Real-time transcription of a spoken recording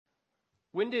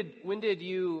When did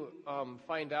you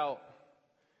find out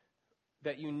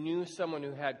that you knew someone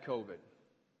who had COVID?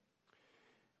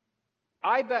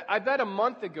 I bet a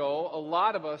month ago, a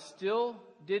lot of us still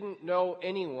didn't know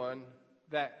anyone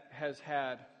that has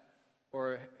had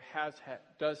or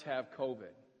does have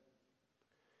COVID.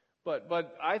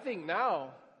 But I think now,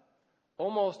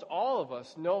 almost all of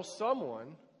us know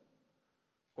someone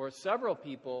or several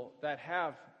people that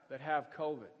have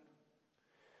COVID.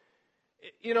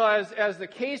 You know, as the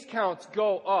case counts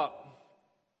go up,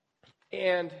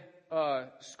 and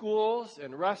schools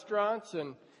and restaurants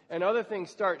and other things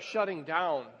start shutting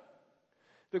down,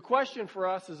 the question for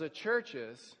us as a church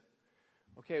is,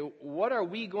 okay, what are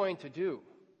we going to do?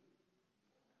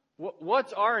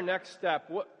 What's our next step?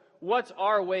 What's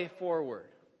our way forward?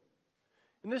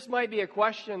 And this might be a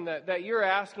question that you're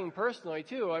asking personally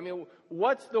too. I mean,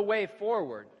 what's the way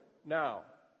forward now?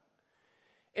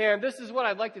 And this is what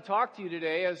I'd like to talk to you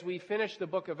today as we finish the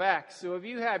book of Acts. So if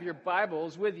you have your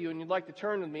Bibles with you and you'd like to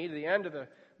turn with me to the end of the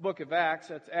book of Acts,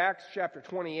 that's Acts chapter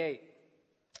 28.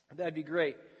 That'd be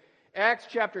great. Acts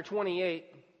chapter 28,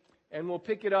 and we'll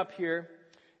pick it up here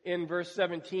in verse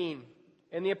 17.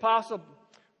 And the Apostle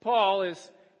Paul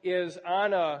is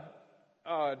on a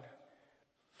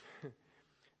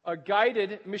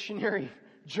guided missionary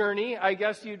journey, I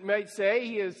guess you might say.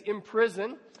 He is in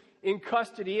prison, in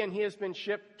custody, and he has been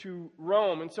shipped to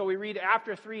Rome. And so we read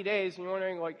after 3 days, and you're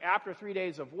wondering, like, after 3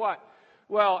 days of what?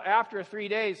 Well, after 3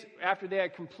 days, after they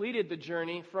had completed the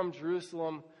journey from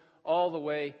Jerusalem all the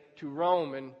way to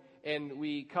Rome, and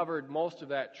we covered most of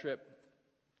that trip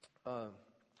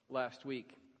last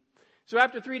week. So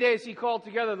after 3 days, he called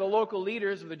together the local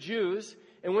leaders of the Jews,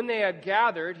 and when they had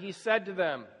gathered, he said to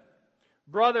them,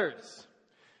 "Brothers,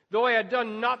 though I had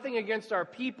done nothing against our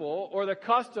people or the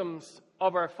customs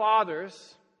of our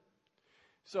fathers."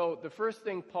 So the first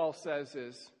thing Paul says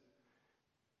is,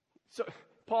 so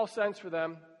Paul sends for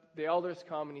them, the elders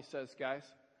come, and he says, "Guys,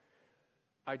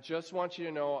 I just want you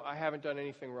to know I haven't done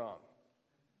anything wrong."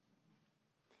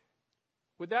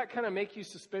 Would that kind of make you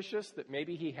suspicious that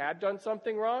maybe he had done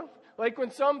something wrong? Like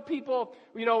when some people,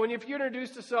 you know, if you're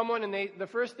introduced to someone and the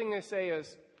first thing they say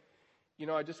is, "You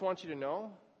know, I just want you to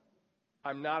know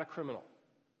I'm not a criminal."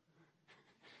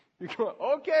 You go,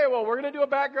 "Okay, well, we're going to do a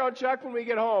background check when we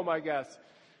get home, I guess."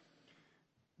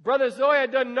 "Brothers, though I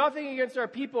had done nothing against our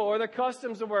people or the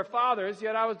customs of our fathers,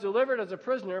 yet I was delivered as a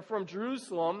prisoner from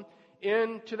Jerusalem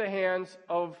into the hands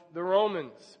of the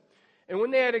Romans. And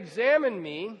when they had examined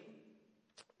me,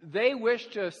 they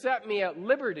wished to set me at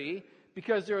liberty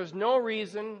because there was no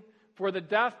reason for the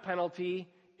death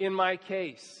penalty in my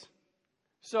case."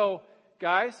 So,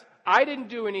 guys, I didn't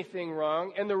do anything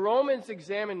wrong, and the Romans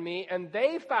examined me, and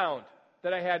they found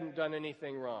that I hadn't done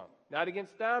anything wrong. Not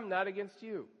against them, not against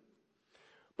you.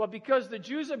 But because the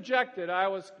Jews objected, I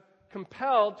was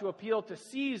compelled to appeal to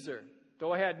Caesar,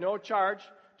 though I had no charge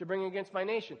to bring against my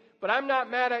nation. But I'm not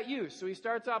mad at you. So he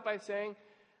starts out by saying,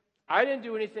 I didn't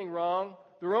do anything wrong.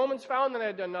 The Romans found that I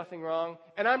had done nothing wrong,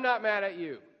 and I'm not mad at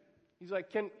you. He's like,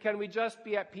 can we just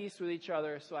be at peace with each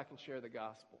other so I can share the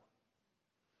gospel?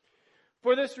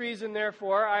 "For this reason,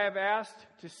 therefore, I have asked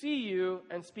to see you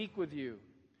and speak with you,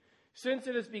 since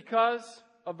it is because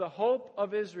of the hope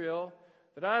of Israel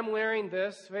that I'm wearing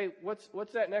this." Hey,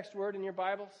 what's that next word in your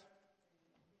Bibles?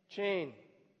 Chain.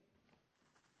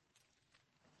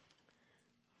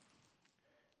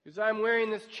 "Because I'm wearing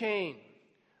this chain."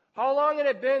 How long had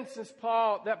it been since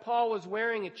Paul was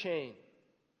wearing a chain?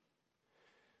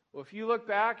 Well, if you look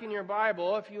back in your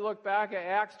Bible, if you look back at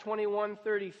Acts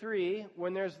 21:33,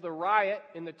 when there's the riot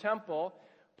in the temple,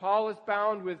 Paul is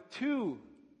bound with 2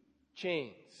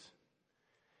 chains.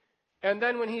 And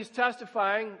then when he's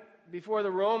testifying before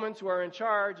the Romans who are in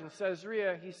charge in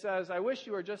Caesarea, he says, "I wish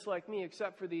you were just like me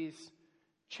except for these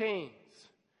chains."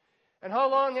 And how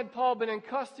long had Paul been in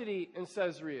custody in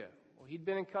Caesarea? Well, he'd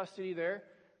been in custody there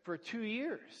for 2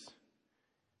 years.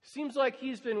 Seems like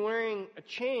he's been wearing a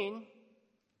chain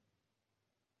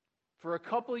for a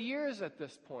couple of years at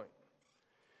this point.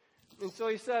 And so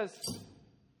he says,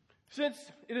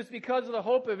 "Since it is because of the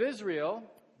hope of Israel,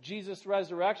 Jesus'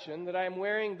 resurrection, that I am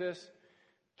wearing this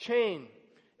chain."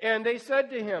 And they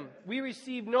said to him, "We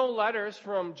received no letters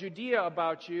from Judea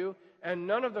about you, and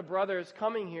none of the brothers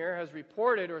coming here has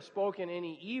reported or spoken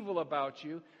any evil about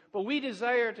you. But we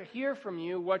desire to hear from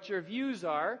you what your views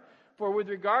are, for with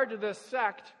regard to this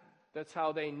sect," that's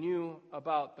how they knew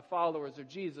about the followers of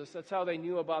Jesus. That's how they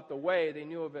knew about the way. They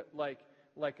knew of it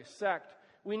like a sect.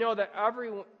 We know that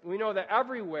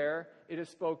everywhere it is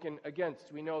spoken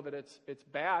against. We know that it's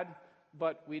bad,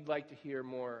 but we'd like to hear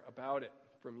more about it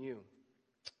from you."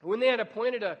 When they had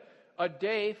appointed a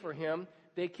day for him,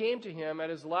 they came to him at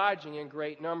his lodging in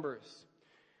great numbers.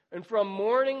 And from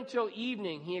morning till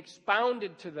evening he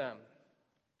expounded to them.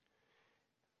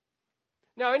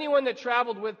 Now, anyone that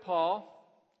traveled with Paul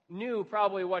knew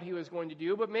probably what he was going to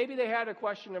do, but maybe they had a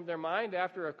question of their mind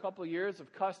after a couple years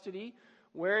of custody,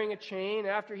 wearing a chain,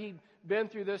 after he'd been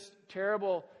through this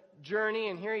terrible journey,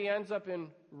 and here he ends up in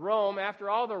Rome, after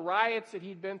all the riots that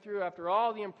he'd been through, after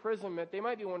all the imprisonment. They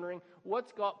might be wondering,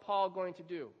 what's Paul going to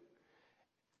do?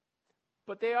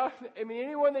 But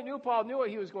anyone that knew Paul knew what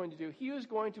he was going to do. He was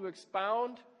going to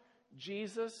expound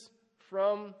Jesus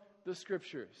from the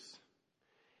Scriptures.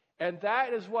 And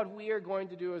that is what we are going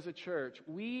to do as a church.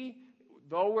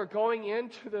 Though we're going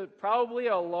into probably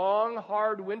a long,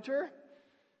 hard winter,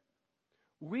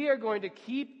 we are going to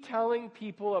keep telling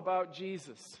people about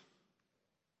Jesus.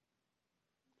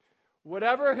 We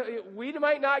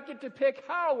might not get to pick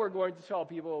how we're going to tell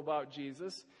people about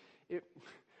Jesus,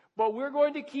 but we're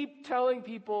going to keep telling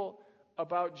people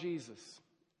about Jesus.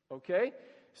 Okay?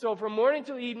 So from morning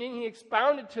till evening, he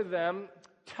expounded to them,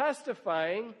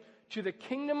 testifying to the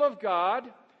kingdom of God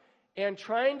and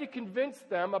trying to convince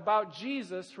them about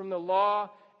Jesus from the law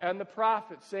and the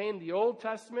prophets, saying the Old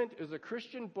Testament is a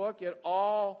Christian book. It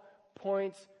all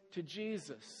points to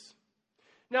Jesus.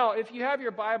 Now, if you have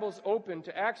your Bibles open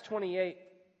to Acts 28,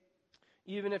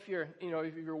 even if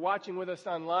you're watching with us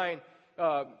online,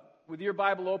 with your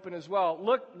Bible open as well,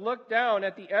 look down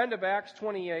at the end of Acts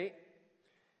 28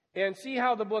 and see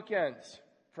how the book ends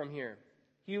from here.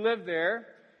 He lived there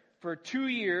for 2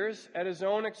 years at his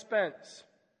own expense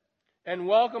and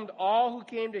welcomed all who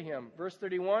came to him. Verse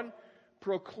 31,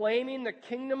 proclaiming the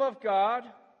kingdom of God.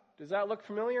 Does that look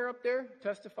familiar up there?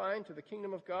 Testifying to the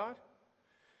kingdom of God.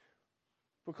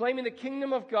 Proclaiming the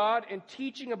kingdom of God and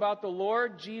teaching about the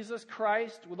Lord Jesus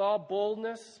Christ with all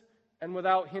boldness and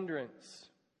without hindrance.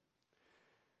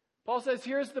 Paul says,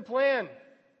 here's the plan,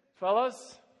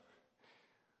 fellas.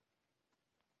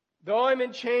 Though I'm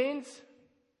in chains,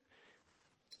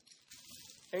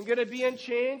 and going to be in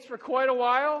chains for quite a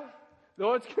while,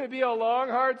 though it's going to be a long,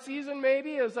 hard season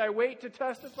maybe as I wait to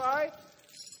testify,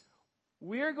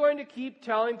 we're going to keep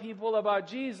telling people about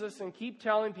Jesus and keep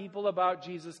telling people about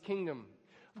Jesus' kingdom.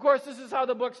 Of course, this is how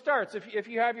the book starts. If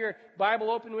you have your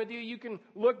Bible open with you, you can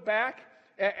look back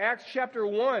at Acts chapter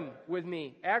 1 with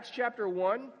me. Acts chapter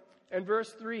 1 and verse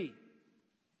 3.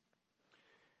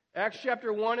 Acts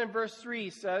chapter 1 and verse 3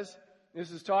 says,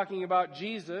 this is talking about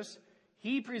Jesus.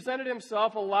 He presented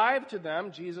himself alive to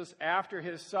them, Jesus, after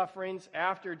his sufferings,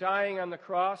 after dying on the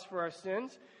cross for our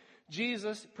sins.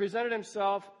 Jesus presented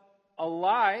himself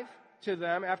alive to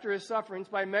them after his sufferings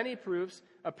by many proofs,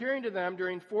 appearing to them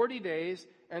during 40 days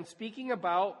and speaking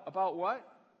about what?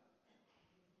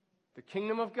 The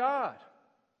kingdom of God.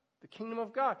 The kingdom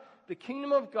of God. The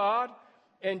kingdom of God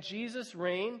and Jesus'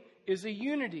 reign is a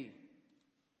unity.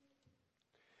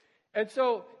 And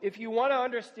so, if you want to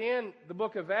understand the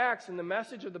book of Acts and the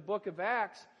message of the book of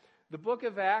Acts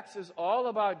is all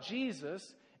about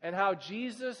Jesus and how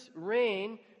Jesus'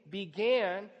 reign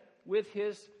began with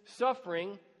his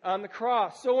suffering on the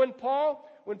cross. So when Paul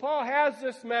has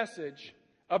this message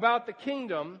about the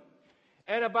kingdom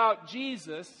and about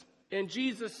Jesus and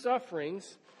Jesus'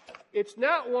 sufferings, it's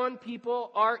not one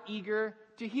people are eager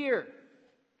to hear.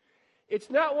 It's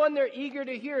not one they're eager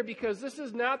to hear because this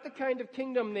is not the kind of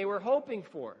kingdom they were hoping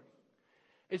for.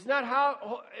 It's not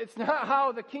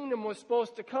how the kingdom was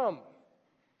supposed to come.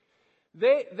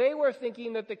 They were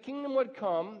thinking that the kingdom would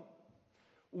come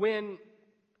when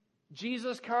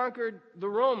Jesus conquered the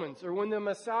Romans or when the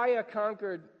Messiah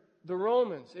conquered the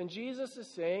Romans. And Jesus is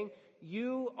saying,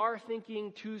 you are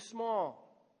thinking too small.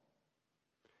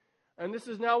 And this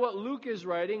is now what Luke is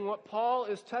writing, what Paul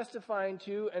is testifying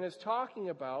to and is talking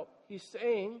about. He's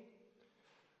saying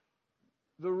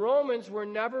the Romans were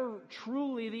never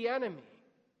truly the enemy.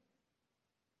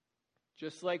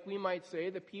 Just like we might say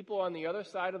the people on the other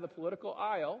side of the political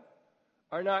aisle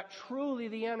are not truly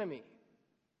the enemy.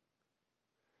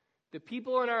 The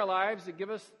people in our lives that give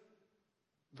us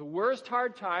the worst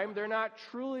hard time, they're not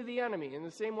truly the enemy. In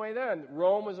the same way then,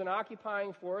 Rome was an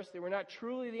occupying force. They were not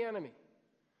truly the enemy.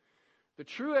 The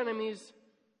true enemies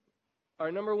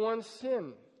are, number one,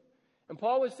 sin. And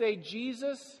Paul would say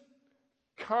Jesus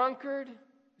conquered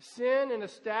sin and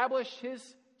established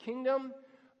his kingdom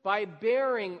by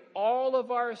bearing all of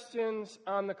our sins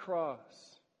on the cross.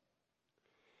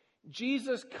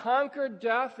 Jesus conquered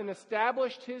death and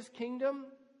established his kingdom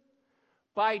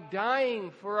by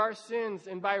dying for our sins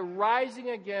and by rising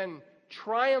again,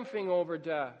 triumphing over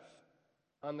death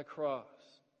on the cross.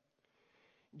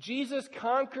 Jesus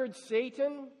conquered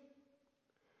Satan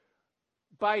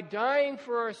by dying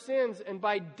for our sins and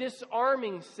by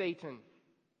disarming Satan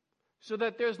so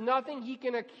that there's nothing he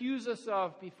can accuse us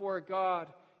of before God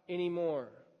anymore.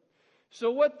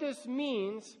 So what this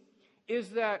means is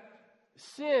that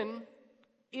sin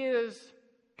is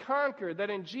conquered, that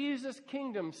in Jesus'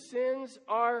 kingdom sins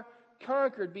are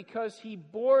conquered because he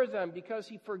bore them, because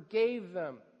he forgave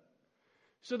them.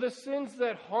 So the sins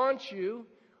that haunt you,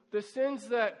 the sins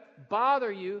that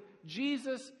bother you,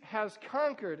 Jesus has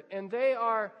conquered, and they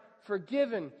are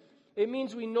forgiven. It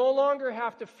means we no longer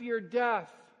have to fear death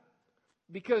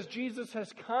because Jesus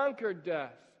has conquered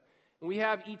death. And we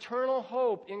have eternal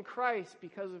hope in Christ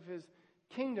because of his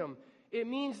kingdom. It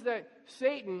means that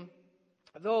Satan,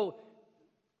 though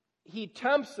he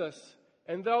tempts us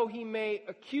and though he may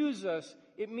accuse us,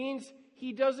 it means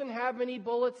he doesn't have any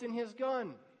bullets in his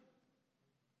gun.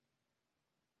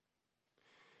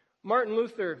 Martin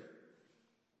Luther,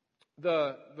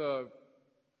 the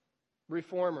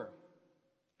reformer,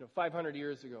 500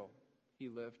 years ago he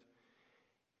lived,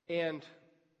 and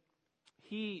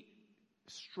he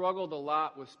struggled a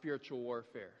lot with spiritual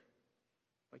warfare.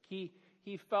 Like he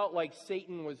felt like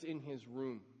Satan was in his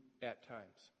room at times.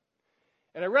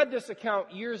 And I read this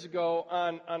account years ago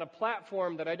on a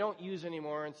platform that I don't use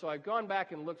anymore, and so I've gone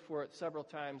back and looked for it several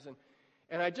times,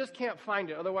 and I just can't find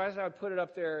it. Otherwise, I would put it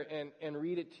up there and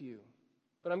read it to you.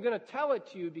 But I'm going to tell it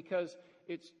to you because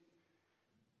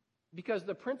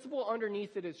the principle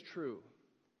underneath it is true.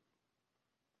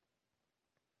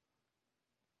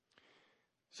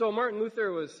 So Martin Luther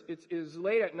it was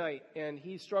late at night, and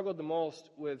he struggled the most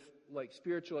with like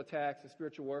spiritual attacks and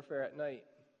spiritual warfare at night.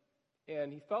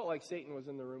 And he felt like Satan was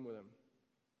in the room with him.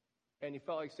 And he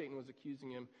felt like Satan was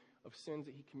accusing him of sins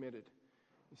that he committed.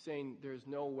 And saying, there's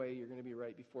no way you're going to be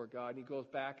right before God. And he goes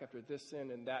back after this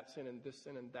sin and that sin and this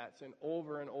sin and that sin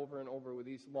over and over and over with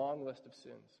these long list of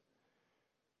sins.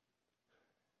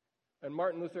 And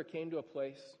Martin Luther came to a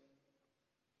place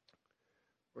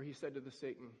where he said to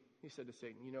Satan,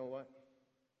 you know what?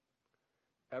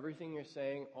 Everything you're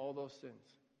saying, all those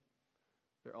sins,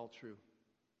 they're all true.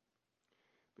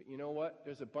 But you know what?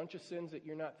 There's a bunch of sins that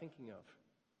you're not thinking of.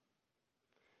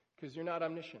 Because you're not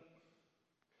omniscient.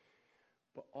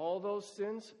 But all those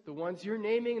sins, the ones you're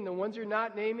naming and the ones you're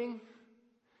not naming,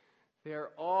 they're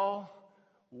all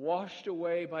washed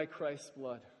away by Christ's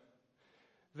blood.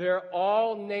 They're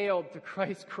all nailed to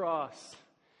Christ's cross.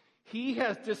 He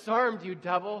has disarmed you,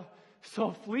 devil,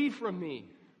 so flee from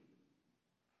me.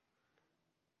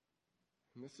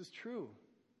 And this is true.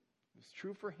 It's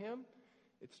true for him.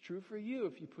 It's true for you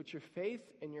if you put your faith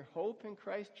and your hope in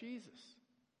Christ Jesus.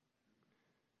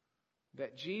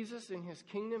 That Jesus in his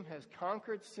kingdom has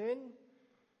conquered sin,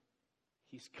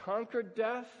 he's conquered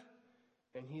death,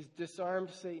 and he's disarmed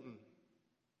Satan.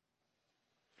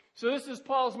 So this is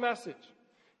Paul's message.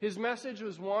 His message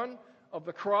was one of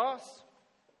the cross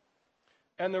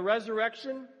and the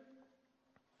resurrection,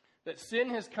 that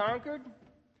sin has conquered,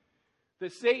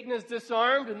 that Satan is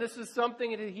disarmed, and this is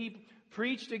something that he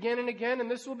preached again and again, and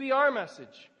this will be our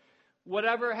message.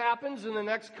 Whatever happens in the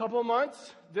next couple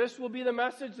months, this will be the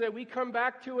message that we come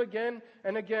back to again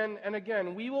and again and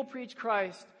again. We will preach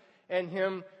Christ and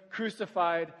him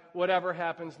crucified, whatever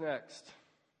happens next.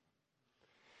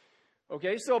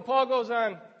 Okay, so Paul goes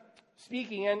on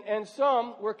speaking, and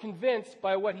some were convinced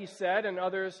by what he said, and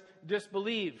others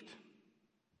disbelieved.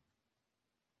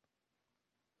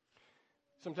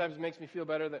 Sometimes it makes me feel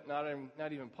better that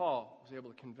not even Paul was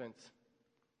able to convince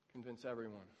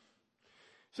everyone.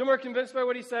 Some were convinced by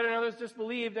what he said, and others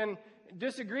disbelieved, and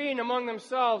disagreeing among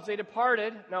themselves, they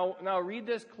departed. Now read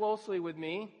this closely with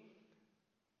me.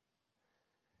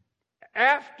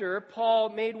 After Paul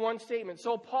made one statement.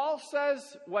 So Paul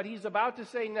says what he's about to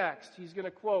say next. He's going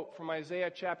to quote from Isaiah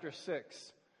chapter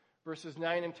 6, verses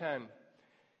 9 and 10.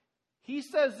 He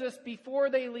says this before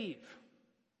they leave.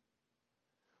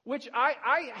 Which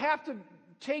I have to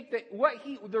take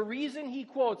the reason he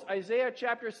quotes Isaiah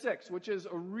chapter 6, which is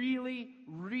a really,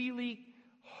 really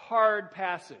hard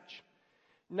passage.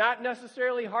 Not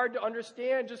necessarily hard to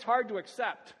understand, just hard to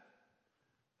accept.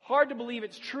 Hard to believe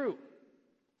it's true.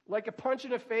 Like a punch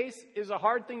in the face is a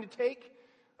hard thing to take.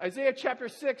 Isaiah chapter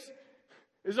 6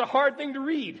 is a hard thing to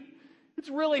read. It's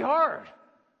really hard.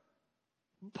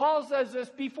 Paul says this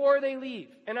before they leave.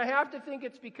 And I have to think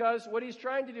it's because what he's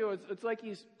trying to do is, it's like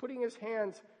he's putting his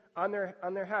hands on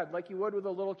their head, like you would with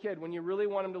a little kid when you really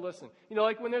want him to listen. You know,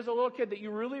 like when there's a little kid that you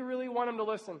really, really want him to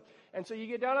listen. And so you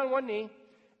get down on one knee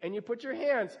and you put your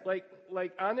hands like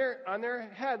on their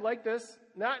head like this,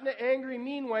 not in an angry,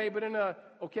 mean way, but in a,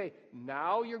 okay,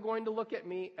 now you're going to look at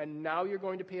me and now you're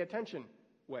going to pay attention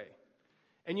way.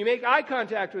 And you make eye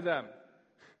contact with them.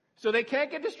 So they can't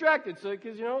get distracted. So,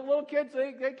 because, little kids,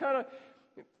 they kind of,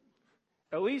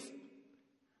 at least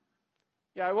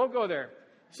Yeah, I won't go there.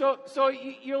 So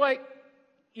you're like,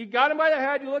 you got him by the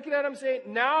head, you're looking at him saying,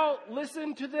 now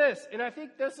listen to this. And I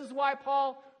think this is why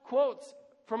Paul quotes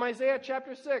from Isaiah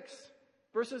chapter 6,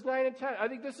 verses 9 and 10. I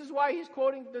think this is why he's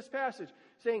quoting this passage,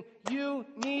 saying, you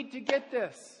need to get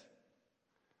this.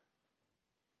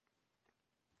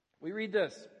 We read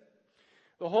this.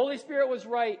 The Holy Spirit was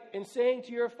right in saying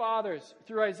to your fathers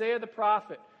through Isaiah the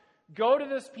prophet, go to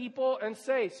this people and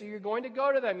say, so you're going to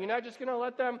go to them. You're not just going to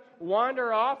let them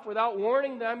wander off without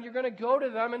warning them. You're going to go to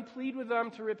them and plead with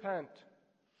them to repent.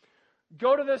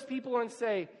 Go to this people and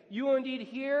say, you will indeed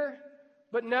hear,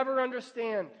 but never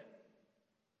understand.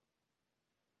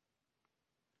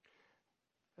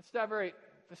 That's not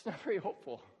very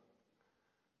hopeful.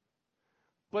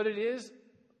 But it is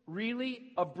really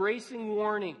a bracing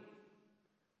warning.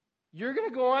 You're going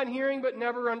to go on hearing but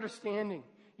never understanding.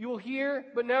 You will hear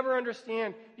but never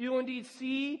understand. You will indeed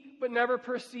see but never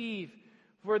perceive.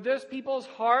 For this people's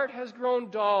heart has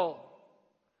grown dull.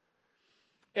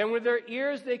 And with their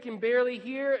ears they can barely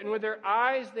hear, and with their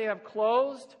eyes they have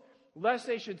closed, lest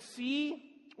they should see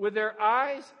with their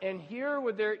eyes and hear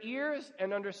with their ears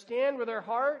and understand with their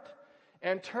heart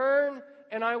and turn,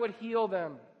 and I would heal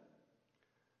them.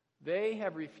 They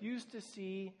have refused to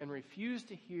see and refused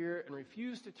to hear and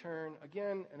refused to turn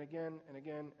again and again and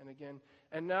again and again.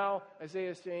 And now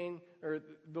Isaiah is saying, or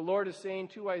the Lord is saying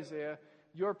to Isaiah,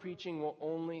 your preaching will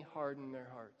only harden their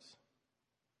hearts.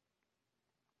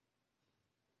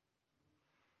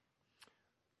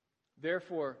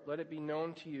 Therefore, let it be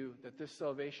known to you that this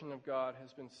salvation of God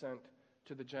has been sent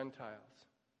to the Gentiles.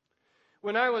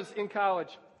 When I was in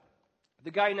college,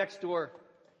 the guy next door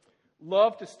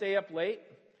loved to stay up late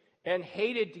and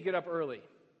hated to get up early.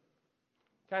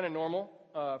 Kind of normal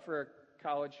for a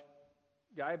college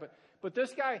guy, but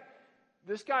this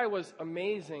guy was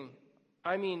amazing.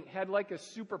 I mean, had like a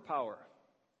superpower.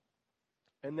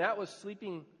 And that was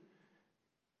sleeping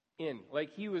in.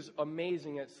 Like, he was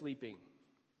amazing at sleeping.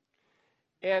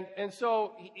 And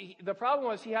so the problem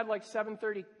was he had like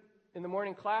 7:30 in the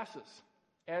morning classes.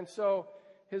 And so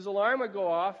his alarm would go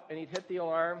off and he'd hit the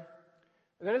alarm.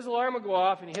 And then his alarm would go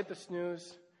off and he'd hit the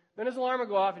snooze. Then his alarm would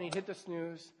go off and he'd hit the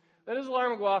snooze. Then his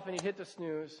alarm would go off and he'd hit the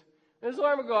snooze. Then his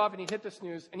alarm would go off and he'd hit the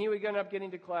snooze. And he would end up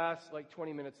getting to class like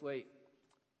 20 minutes late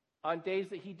on days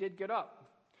that he did get up.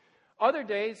 Other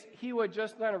days, he would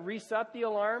just kind of reset the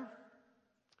alarm.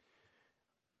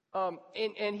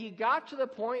 And he got to the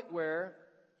point where,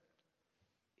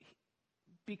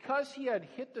 because he had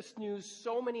hit the snooze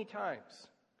so many times,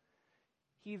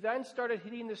 he then started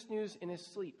hitting the snooze in his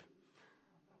sleep.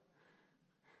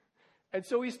 And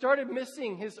so he started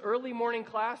missing his early morning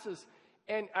classes.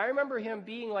 And I remember him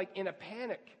being like in a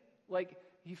panic, like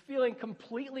he's feeling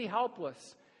completely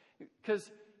helpless. Because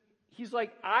he's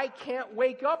like, I can't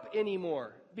wake up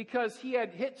anymore. Because he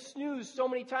had hit snooze so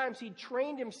many times, he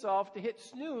trained himself to hit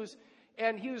snooze,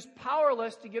 and he was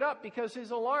powerless to get up because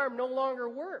his alarm no longer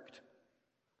worked.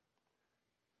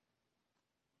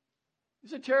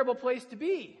 It's a terrible place to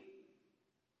be.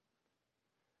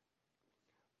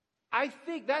 I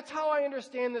think that's how I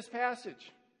understand this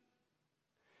passage.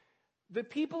 The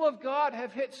people of God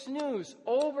have hit snooze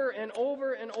over and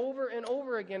over and over and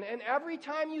over again. And every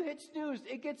time you hit snooze,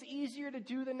 it gets easier to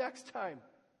do the next time.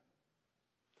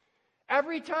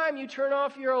 Every time you turn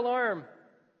off your alarm,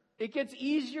 it gets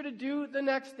easier to do the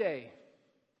next day.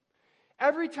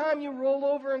 Every time you roll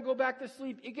over and go back to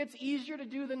sleep, it gets easier to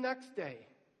do the next day.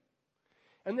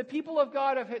 And the people of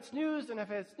God have hit snooze and have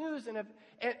hit snooze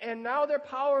and now they're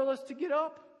powerless to get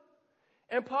up.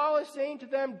 And Paul is saying to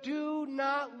them, do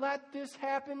not let this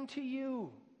happen to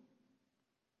you.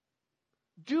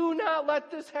 Do not let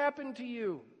this happen to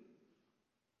you.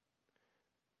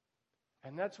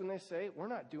 And that's when they say, we're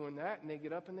not doing that, and they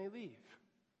get up and they leave.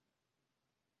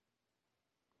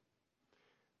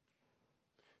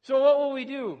 So what will we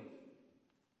do?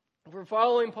 If we're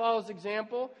following Paul's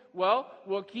example, well,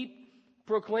 we'll keep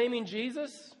proclaiming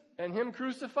Jesus and Him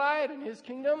crucified and His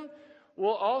kingdom.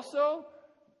 We'll also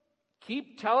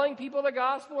keep telling people the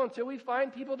gospel until we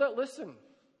find people that listen.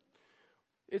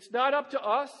 It's not up to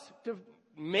us to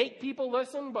make people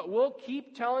listen, but we'll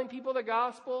keep telling people the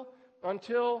gospel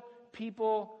until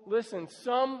people listen.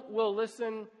 Some will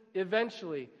listen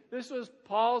eventually. This was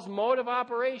Paul's mode of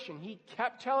operation. He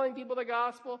kept telling people the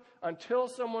gospel until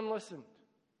someone listened.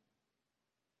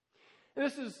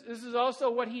 This is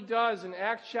also what he does in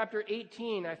Acts chapter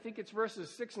 18. I think it's verses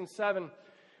 6 and 7.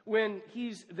 When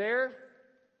he's there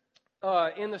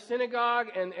in the synagogue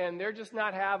and they're just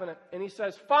not having it. And he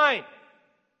says, fine.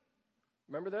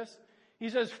 Remember this? He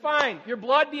says, fine, your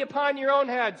blood be upon your own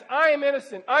heads. I am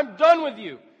innocent. I'm done with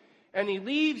you. And he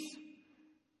leaves.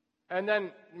 And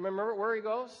then, remember where he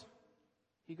goes?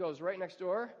 He goes right next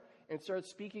door and starts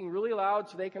speaking really loud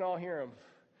so they can all hear him.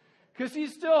 Because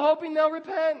he's still hoping they'll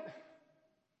repent.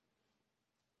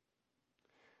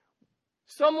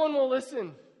 Someone will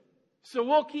listen. So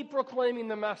we'll keep proclaiming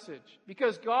the message.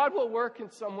 Because God will work in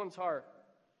someone's heart.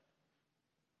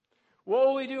 What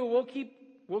will we do?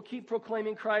 We'll keep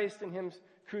proclaiming Christ and Him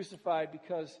crucified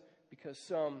because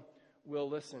some will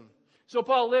listen. So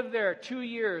Paul lived there 2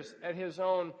 years at his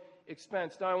own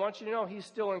expense. Now I want you to know he's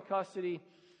still in custody,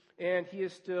 and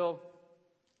he's still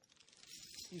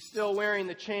wearing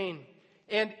the chain.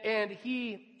 And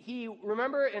he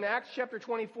remember in Acts chapter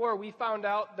 24 we found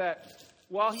out that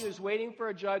while he was waiting for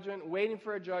a judgment,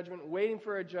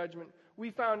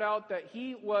 we found out that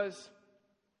he was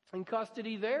in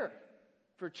custody there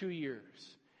for 2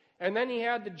 years. And then he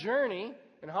had the journey.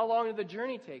 And how long did the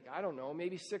journey take? I don't know,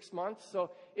 maybe 6 months. So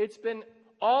it's been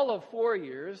all of 4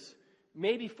 years,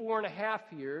 maybe 4.5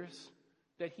 years,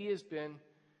 that he has been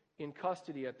in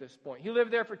custody at this point. He lived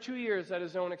there for 2 years at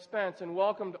his own expense and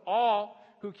welcomed all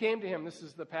who came to him. This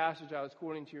is the passage I was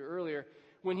quoting to you earlier.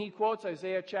 When he quotes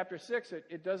Isaiah chapter 6,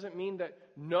 it doesn't mean that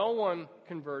no one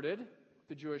converted,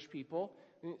 the Jewish people.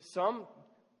 Some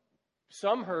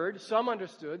heard, some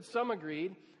understood, some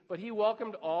agreed. But he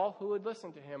welcomed all who would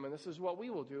listen to him. And this is what we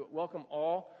will do. Welcome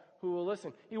all who will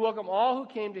listen. He welcomed all who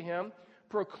came to him,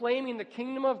 proclaiming the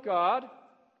kingdom of God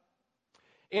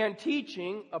and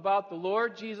teaching about the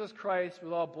Lord Jesus Christ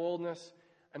with all boldness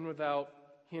and without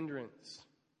hindrance.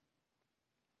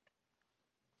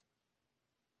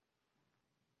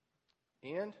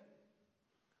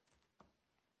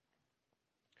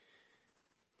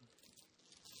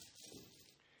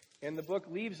 And the book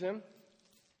leaves him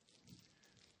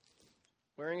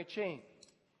wearing a chain.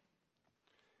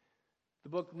 The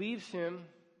book leaves him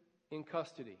in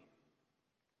custody.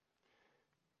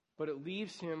 But it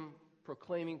leaves him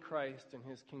proclaiming Christ and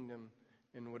His kingdom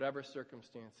in whatever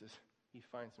circumstances he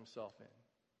finds himself in.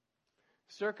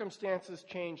 Circumstances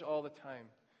change all the time,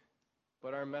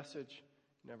 but our message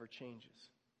never changes.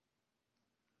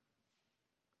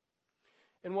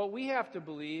 And what we have to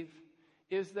believe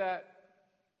is that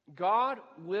God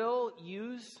will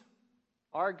use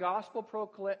our gospel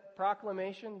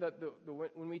proclamation, that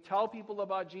when we tell people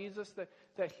about Jesus,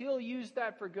 that He'll use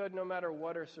that for good no matter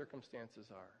what our circumstances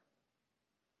are.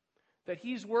 That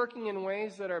He's working in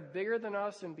ways that are bigger than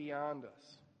us and beyond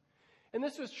us. And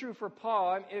this was true for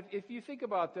Paul. If you think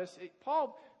about this,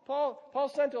 Paul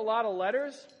sent a lot of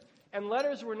letters, and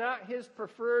letters were not his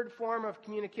preferred form of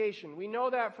communication. We know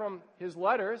that from his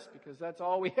letters, because that's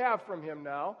all we have from him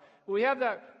now. We have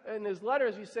that in his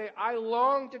letters. We say, I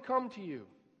long to come to you.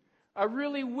 I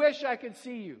really wish I could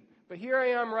see you. But here I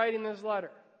am writing this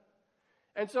letter.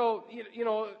 And so,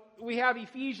 we have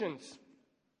Ephesians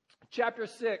chapter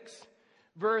 6,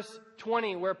 verse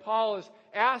 20, where Paul is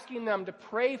asking them to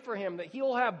pray for him, that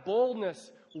he'll have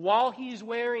boldness while he's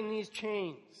wearing these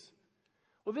chains.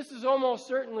 Well, this is almost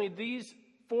certainly these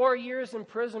 4 years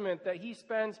imprisonment that he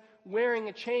spends wearing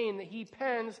a chain, that he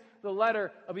pens the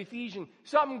letter of Ephesians.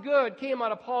 Something good came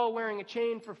out of Paul wearing a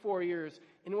chain for 4 years,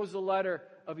 and it was the letter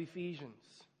of Ephesians.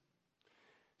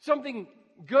 Something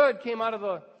good came out of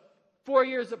the 4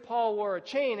 years that Paul wore a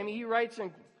chain. I mean, he writes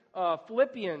in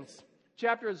Philippians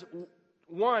chapters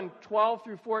 1, 12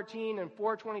 through 14 and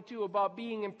 4:22 about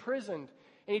being imprisoned.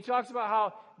 And he talks about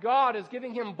how God is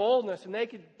giving him boldness, and they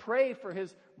could pray for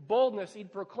his boldness.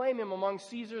 He'd proclaim him among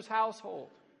Caesar's household.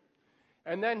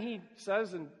 And then he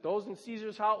says, and those in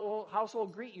Caesar's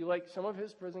household greet you, like some of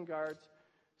his prison guards,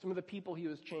 some of the people he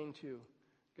was chained to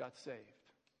got saved.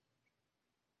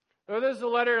 Or there's the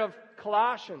letter of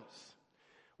Colossians,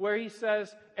 where he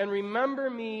says, and remember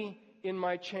me in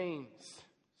my chains.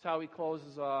 That's how he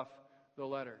closes off the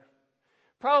letter.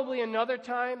 Probably another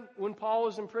time when Paul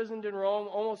was imprisoned in Rome,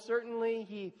 almost certainly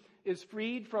he is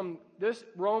freed from this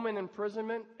Roman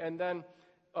imprisonment, and then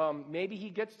maybe he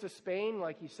gets to Spain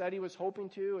like he said he was hoping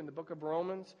to in the book of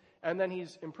Romans, and then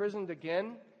he's imprisoned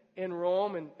again in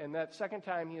Rome, and that second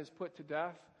time he is put to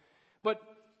death.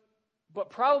 But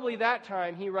probably that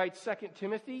time he writes 2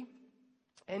 Timothy,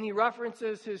 and he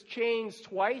references his chains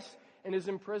twice and his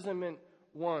imprisonment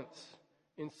once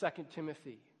in 2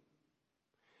 Timothy.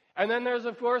 And then there's,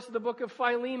 of course, the book of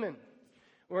Philemon,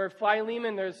 where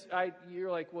Philemon, you're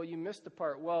like, well, you missed the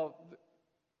part. Well,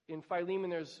 in Philemon,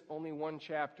 there's only one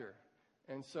chapter.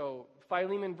 And so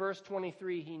Philemon, verse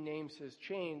 23, he names his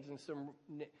chains.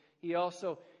 And he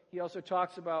also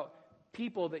talks about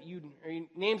people that he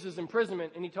names his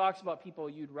imprisonment, and he talks about people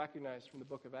you'd recognize from the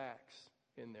book of Acts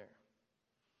in there.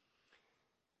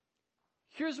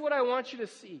 Here's what I want you to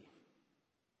see.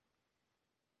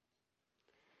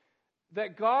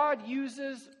 that God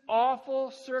uses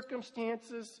awful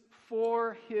circumstances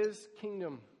for His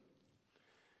kingdom.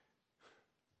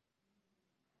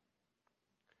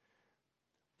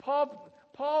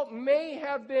 Paul may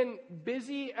have been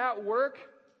busy at work,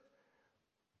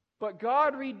 but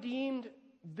God redeemed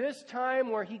this time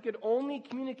where he could only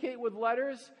communicate with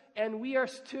letters, and we are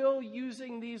still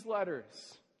using these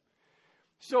letters.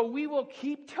 So we will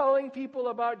keep telling people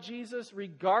about Jesus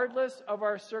regardless of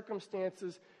our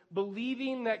circumstances,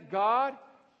 believing that God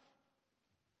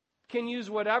can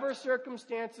use whatever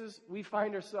circumstances we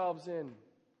find ourselves in.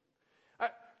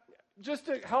 Just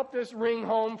to help this ring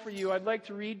home for you, I'd like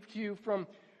to read to you from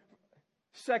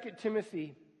 2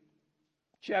 Timothy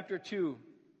chapter 2.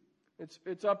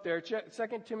 It's up there. 2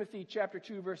 Timothy chapter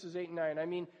 2, verses 8 and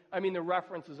 9. I mean the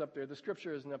reference is up there. The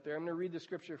scripture isn't up there. I'm going to read the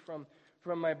scripture from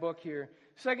my book here.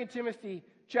 2 Timothy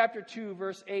chapter 2,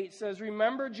 verse 8 says,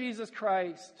 "Remember Jesus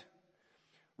Christ,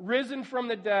 risen from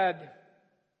the dead,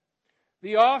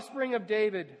 the offspring of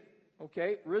David."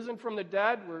 Okay, risen from the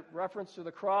dead, reference to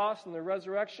the cross and the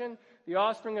resurrection. The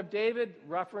offspring of David,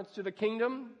 reference to the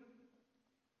kingdom.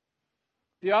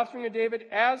 The offspring of David,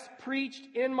 as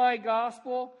preached in my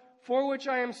gospel, for which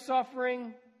I am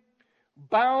suffering,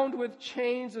 bound with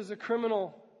chains as a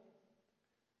criminal.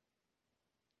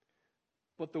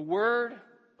 But the word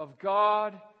of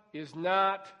God is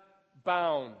not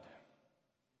bound.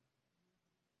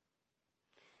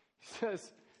 He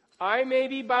says, I may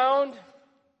be bound,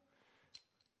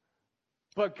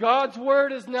 but God's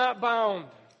word is not bound.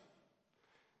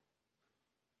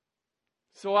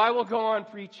 So I will go on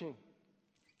preaching.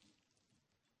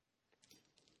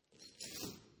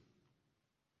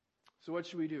 So what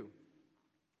should we do?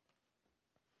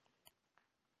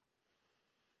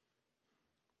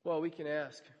 Well, we can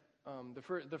ask.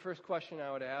 The first question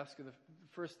I would ask, the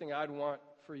first thing I'd want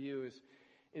for you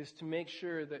is to make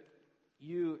sure that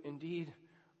you indeed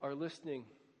are listening.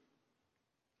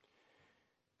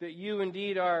 That you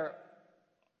indeed are,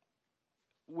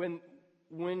 when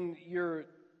you're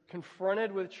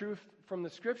confronted with truth from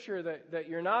the Scripture that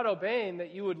you're not obeying,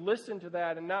 that you would listen to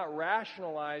that and not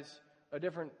rationalize a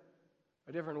different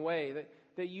way.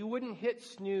 That you wouldn't hit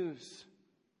snooze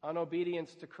on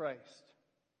obedience to Christ.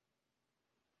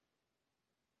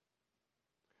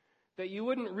 That you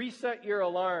wouldn't reset your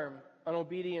alarm on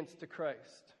obedience to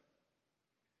Christ.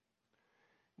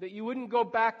 That you wouldn't go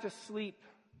back to sleep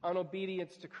on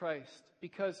obedience to Christ,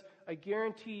 because I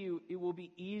guarantee you it will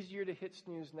be easier to hit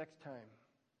snooze next time.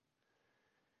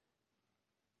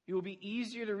 It will be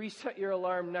easier to reset your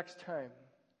alarm next time.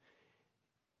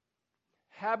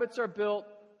 Habits are built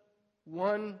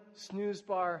one snooze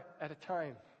bar at a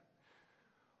time.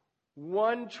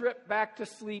 One trip back to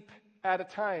sleep at a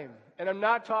time. And I'm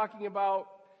not talking about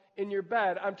in your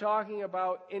bed. I'm talking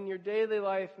about in your daily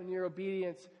life and your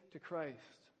obedience to Christ.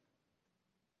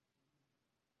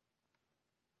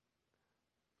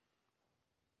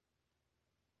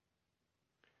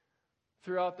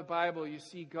 Throughout the Bible, you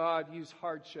see God use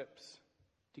hardships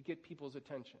to get people's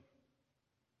attention.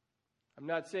 I'm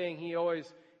not saying He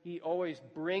always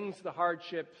brings the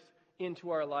hardships into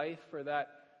our life for that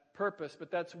purpose, but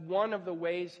that's one of the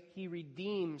ways He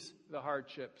redeems the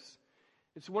hardships.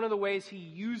 It's one of the ways He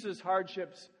uses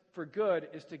hardships for good,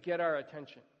 is to get our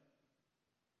attention.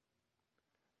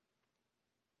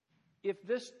 If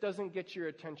this doesn't get your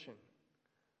attention,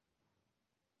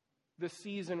 the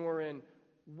season we're in,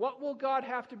 what will God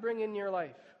have to bring in your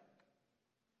life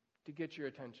to get your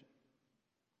attention?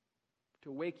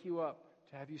 To wake you up,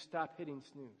 to have you stop hitting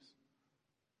snooze?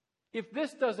 If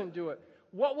this doesn't do it,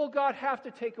 what will God have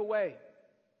to take away?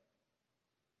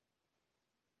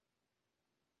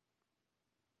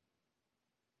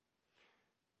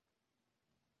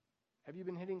 Have you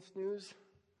been hitting snooze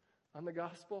on the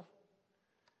gospel?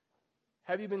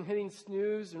 Have you been hitting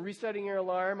snooze and resetting your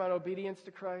alarm on obedience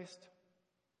to Christ?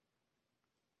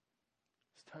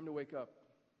 It's time to wake up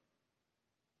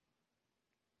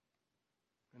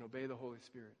and obey the Holy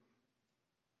Spirit.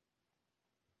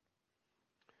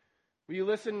 Will you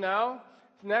listen now?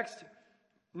 Next,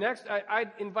 I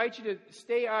invite you to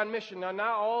stay on mission. Now,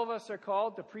 not all of us are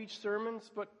called to preach sermons,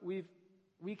 but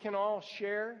we can all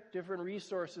share different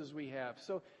resources we have.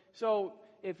 So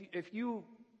if you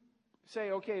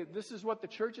say, okay, this is what the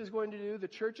church is going to do. The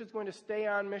church is going to stay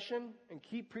on mission and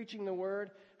keep preaching the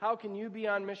word. How can you be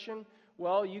on mission?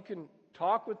 Well, you can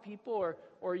talk with people,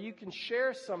 or you can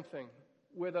share something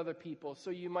with other people. So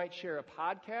you might share a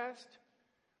podcast.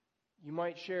 You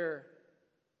might share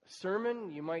a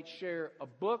sermon. You might share a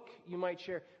book. You might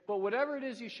share. But whatever it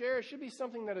is you share, it should be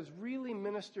something that has really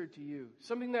ministered to you.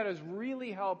 Something that has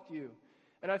really helped you.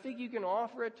 And I think you can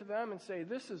offer it to them and say,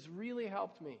 this has really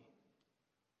helped me.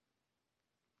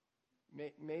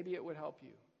 Maybe it would help you.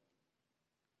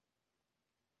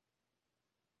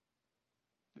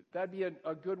 That'd be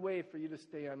a good way for you to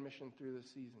stay on mission through this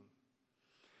season.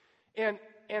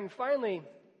 And finally,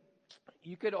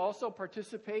 you could also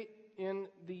participate in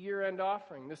the year-end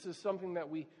offering. This is something that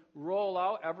we roll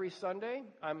out every Sunday.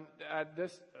 At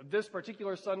this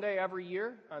particular Sunday every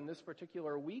year on this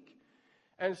particular week.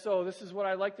 And so this is what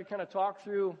I'd like to kind of talk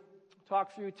through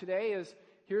today is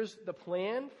here's the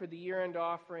plan for the year-end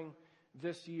offering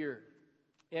this year.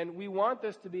 And we want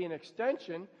this to be an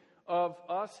extension of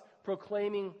us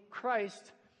proclaiming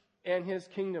Christ and His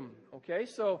kingdom. Okay,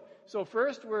 so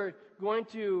first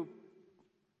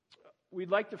we'd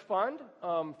like to fund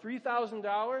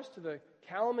 $3,000 to the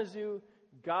Kalamazoo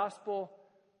Gospel.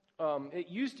 It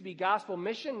used to be Gospel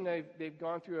Mission. They've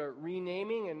gone through a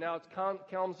renaming, and now it's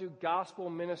Kalamazoo Gospel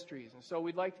Ministries. And so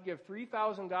we'd like to give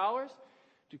 $3,000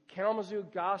 to Kalamazoo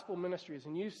Gospel Ministries.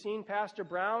 And you've seen Pastor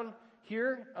Brown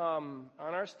here on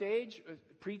our stage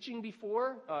preaching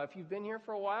before. If you've been here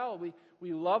for a while,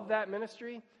 we love that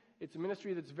ministry. It's a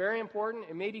ministry that's very important.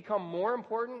 It may become more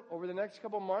important over the next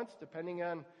couple months, depending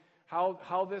on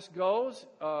how this goes.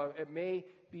 It may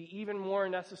be even more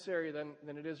necessary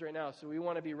than it is right now. So we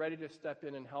want to be ready to step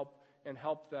in and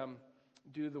help them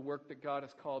do the work that God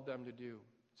has called them to do.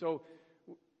 So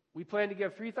we plan to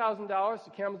give $3,000 to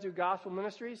Kalamazoo Gospel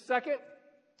Ministries. Second,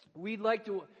 we'd like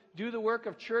to do the work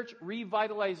of church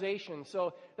revitalization.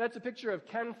 So that's a picture of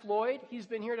Ken Floyd. He's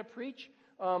been here to preach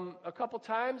a couple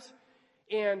times.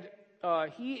 And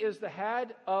he is the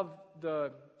head of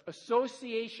the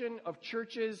Association of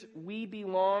Churches We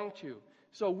Belong to.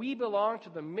 So we belong to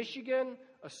the Michigan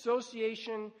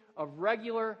Association of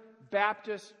Regular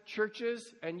Baptist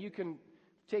Churches. And you can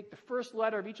take the first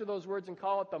letter of each of those words and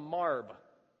call it the MARB,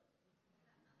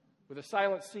 with a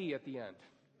silent C at the end.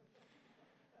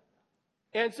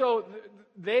 And so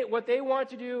what they want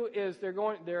to do is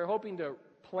they're hoping to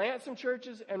plant some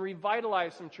churches and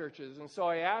revitalize some churches. And so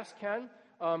I asked Ken,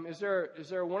 is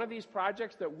there one of these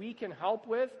projects that we can help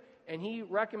with? And he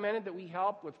recommended that we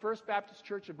help with First Baptist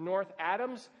Church of North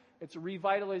Adams. It's a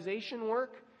revitalization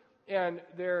work, and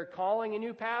they're calling a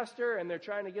new pastor, and they're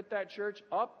trying to get that church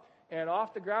up and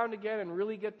off the ground again and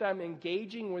really get them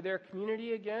engaging with their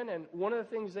community again. And one of the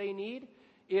things they need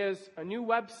is a new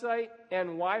website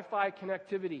and Wi-Fi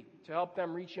connectivity to help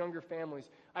them reach younger families.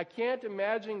 I can't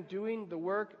imagine doing the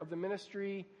work of the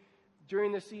ministry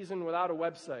during this season without a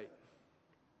website.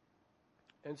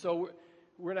 And so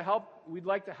we'd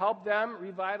like to help them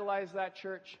revitalize that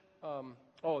church.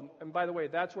 And by the way,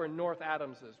 that's where North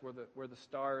Adams is, where the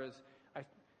star is. I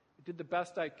did the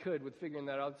best I could with figuring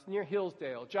that out. It's near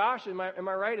Hillsdale. Josh, am I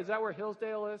right? Is that where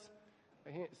Hillsdale is?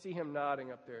 I see him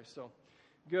nodding up there. So,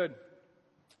 good.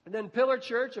 And then Pillar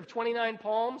Church of 29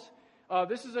 Palms.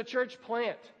 This is a church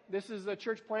plant. This is a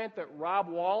church plant that Rob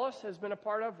Wallace has been a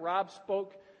part of. Rob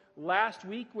spoke last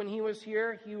week when he was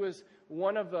here. He was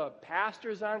one of the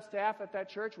pastors on staff at that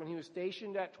church when he was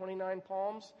stationed at 29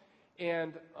 Palms.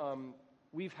 And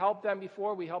we've helped them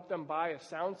before. We helped them buy a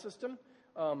sound system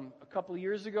a couple of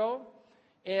years ago.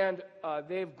 And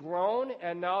they've grown,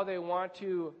 and now they want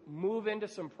to move into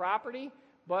some property.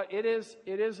 But it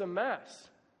is a mess.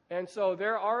 And so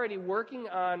they're already working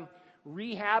on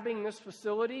rehabbing this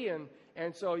facility.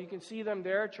 And so you can see them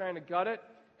there trying to gut it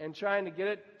and trying to get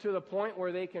it to the point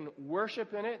where they can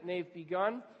worship in it. And they've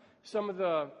begun some of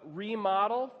the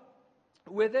remodel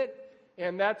with it.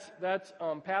 And that's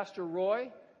Pastor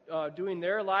Roy doing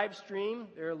their live stream.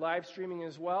 They're live streaming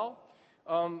as well.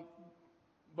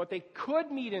 But they could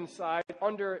meet inside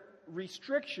under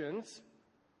restrictions.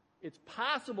 It's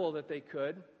possible that they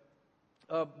could,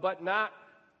 but not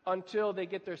until they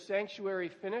get their sanctuary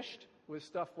finished with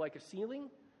stuff like a ceiling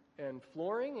and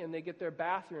flooring, and they get their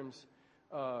bathrooms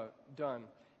done.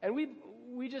 And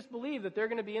we just believe that they're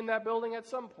going to be in that building at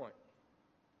some point.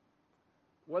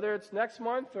 Whether it's next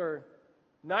month or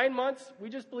 9 months, we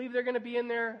just believe they're going to be in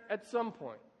there at some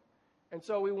point. And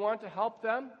so we want to help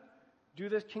them do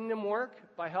this kingdom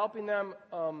work by helping them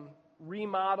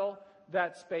remodel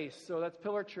that space. So that's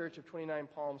Pillar Church of 29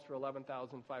 Palms for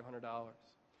 $11,500.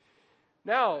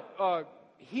 Now,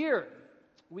 here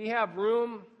we have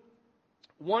room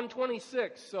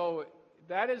 126. So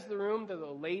that is the room to the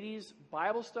ladies'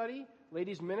 Bible study,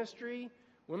 ladies' ministry,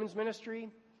 women's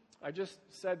ministry. I just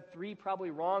said 3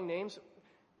 probably wrong names.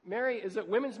 Mary, is it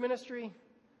women's ministry?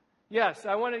 Yes,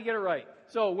 I wanted to get it right.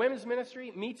 So women's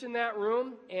ministry meets in that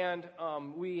room, and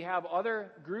we have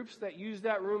other groups that use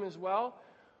that room as well.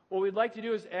 What we'd like to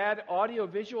do is add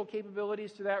audio-visual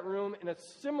capabilities to that room in a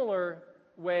similar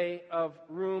way of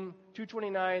room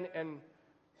 229, and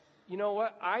you know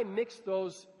what? I mixed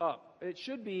those up. It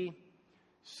should be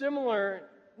similar.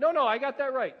 No, I got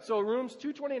that right. So rooms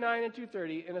 229 and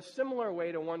 230 in a similar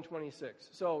way to 126.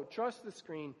 So trust the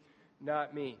screen,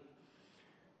 not me.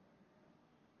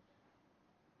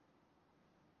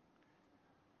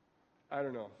 I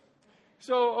don't know.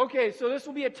 So this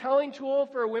will be a telling tool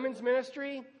for women's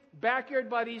ministry, Backyard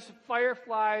Buddies,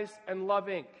 Fireflies, and Love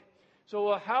Inc. So it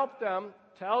will help them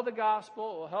tell the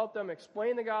gospel. It will help them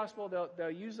explain the gospel.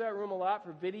 They'll use that room a lot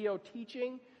for video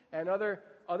teaching and other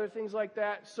things like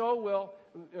that. So will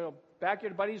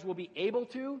Backyard Buddies will be able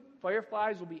to.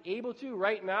 Fireflies will be able to.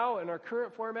 Right now, in our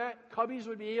current format, Cubbies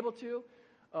would be able to.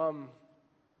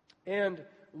 And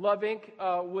Love Inc.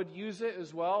 Would use it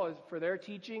as well as for their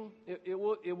teaching. It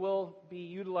will be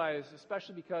utilized,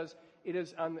 especially because it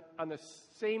is on the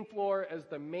same floor as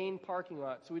the main parking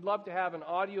lot. So we'd love to have an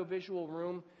audio-visual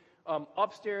room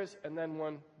upstairs and then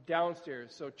one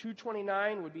downstairs. So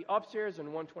 229 would be upstairs and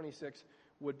 126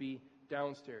 would be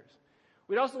downstairs.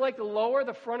 We'd also like to lower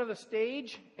the front of the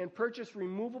stage and purchase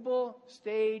removable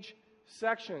stage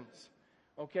sections.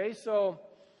 Okay, so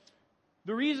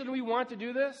the reason we want to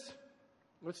do this,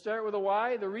 let's start with a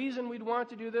why. The reason we'd want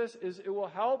to do this is it will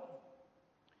help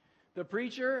the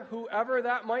preacher, whoever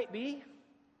that might be,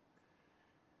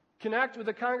 connect with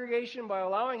the congregation by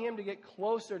allowing him to get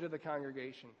closer to the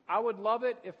congregation. I would love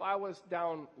it if I was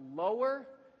down lower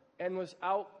and was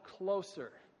out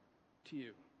closer to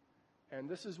you. And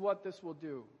this is what this will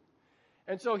do.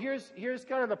 And so here's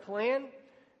kind of the plan.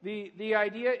 The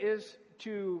idea is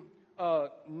to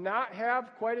not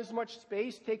have quite as much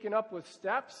space taken up with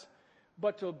steps,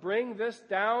 but to bring this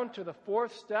down to the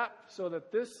fourth step so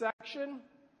that this section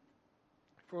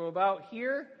from about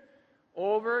here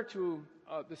over to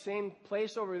the same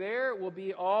place over there will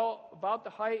be all about the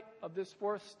height of this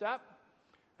fourth step.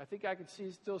 I think I could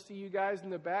still see you guys in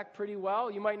the back pretty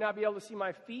well. You might not be able to see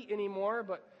my feet anymore,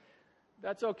 but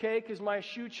that's okay because my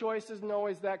shoe choice isn't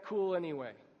always that cool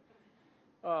anyway.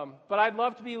 But I'd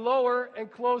love to be lower and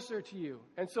closer to you.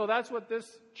 And so that's what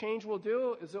this change will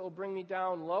do, is it will bring me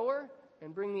down lower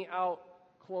and bring me out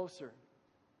closer.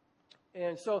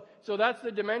 And so that's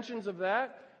the dimensions of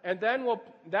that. And then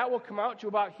that will come out to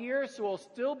about here, so we'll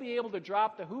still be able to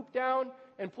drop the hoop down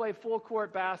and play full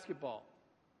court basketball.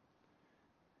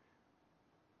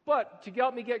 But to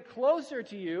help me get closer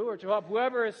to you, or to help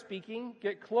whoever is speaking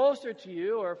get closer to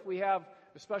you, or if we have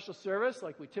a special service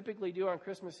like we typically do on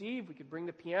Christmas Eve, we could bring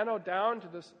the piano down to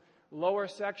this lower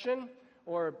section,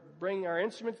 or bring our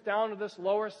instruments down to this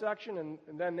lower section, and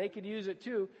then they could use it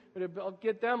too, but it'll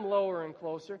get them lower and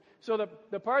closer. So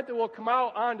the part that will come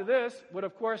out onto this would,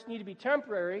 of course, need to be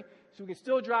temporary, so we can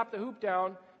still drop the hoop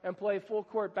down and play full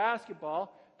court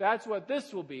basketball. That's what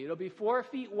this will be. It'll be 4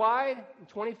 feet wide and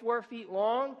 24 feet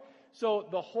long, so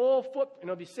the whole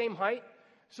it'll be same height,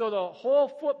 so the whole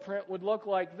footprint would look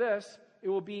like this. It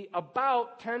will be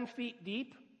about 10 feet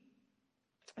deep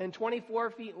and 24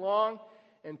 feet long,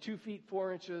 and 2 feet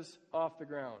 4 inches off the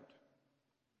ground.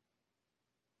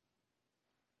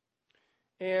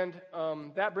 And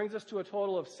that brings us to a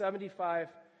total of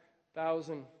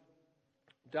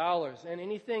 $75,000. And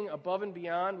anything above and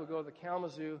beyond will go to the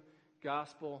Kalamazoo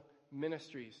Gospel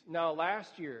Ministries. Now,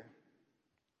 last year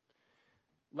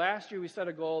we set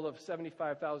a goal of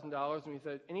 $75,000, and we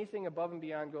said anything above and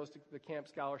beyond goes to the Camp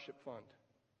Scholarship Fund.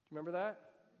 Remember that?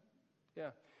 Yeah.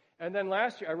 And then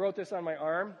last year, I wrote this on my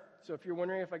arm. So if you're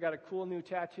wondering if I got a cool new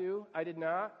tattoo, I did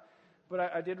not.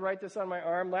 But I did write this on my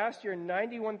arm. Last year,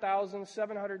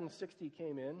 91,760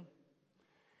 came in.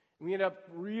 We ended up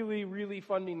really, really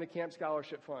funding the Camp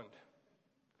Scholarship Fund.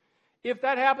 If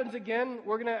that happens again,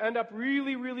 we're going to end up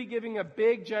really, really giving a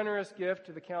big, generous gift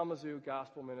to the Kalamazoo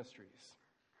Gospel Ministries.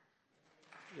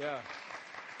 Yeah.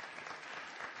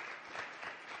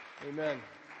 Amen.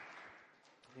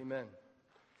 Amen.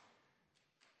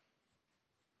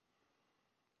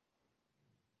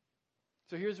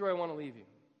 So here's where I want to leave you,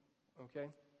 okay?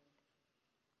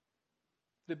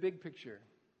 The big picture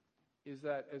is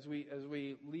that as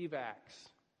we leave Acts,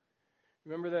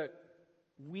 remember that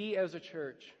we as a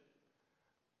church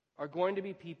are going to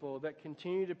be people that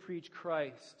continue to preach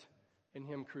Christ and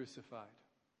Him crucified.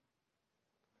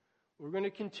 We're going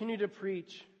to continue to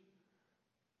preach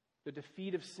the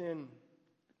defeat of sin,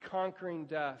 conquering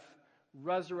death,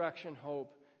 resurrection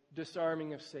hope,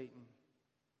 disarming of Satan.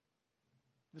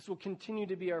 This will continue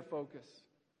to be our focus.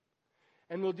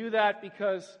 And we'll do that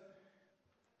because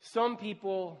some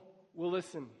people will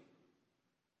listen.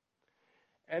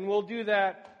 And we'll do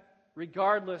that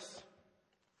regardless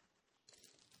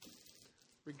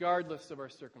of our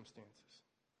circumstances.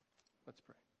 Let's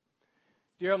pray.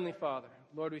 Dear Heavenly Father,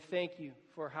 Lord, we thank you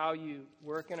for how you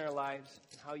work in our lives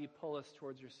and how you pull us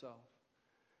towards yourself.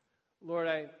 Lord,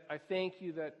 I thank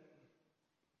you that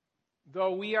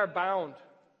though we are bound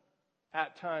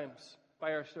at times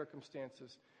by our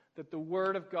circumstances, that the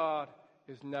Word of God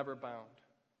is never bound.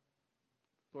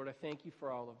 Lord, I thank you for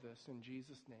all of this. In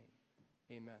Jesus'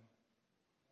 name, amen.